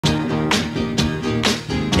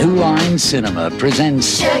New Line Cinema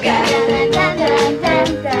presents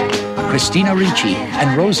Christina Ricci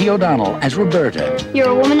and Rosie O'Donnell as Roberta. You're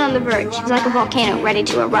a woman on the verge. It's like a volcano ready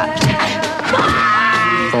to erupt.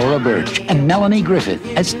 Thora Birch and Melanie Griffith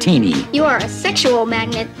as Teeny. You are a sexual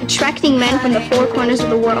magnet, attracting men from the four corners of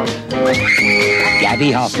the world.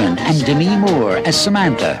 Gaby Hoffmann and Demi as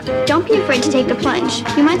Samantha. Don't be afraid to take the plunge.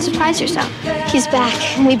 You might surprise yourself. He's back,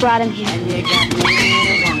 and we brought him here.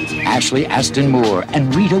 Ashleigh Aston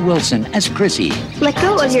and Rita Wilson as Chrissy. Let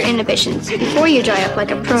go of your inhibitions before you dry up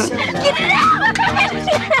like a prune.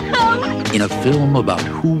 In a film about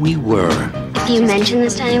who we were. If you mention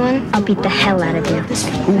this to anyone, I'll beat the hell out of you.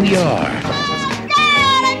 Who we are.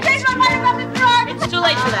 It's too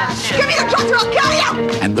late for that. Give me the drugs or I'll kill you!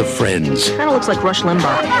 And the friends Kind of looks like Rush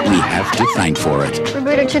Limbaugh. we have to thank for it.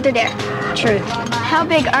 Roberta, truth or dare? Truth. How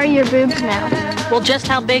big are your boobs now? Well, just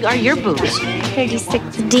how big are your boobs?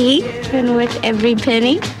 36 deep and worth every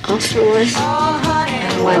penny. Also worth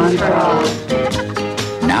one for all.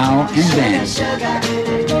 Now and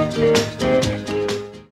then.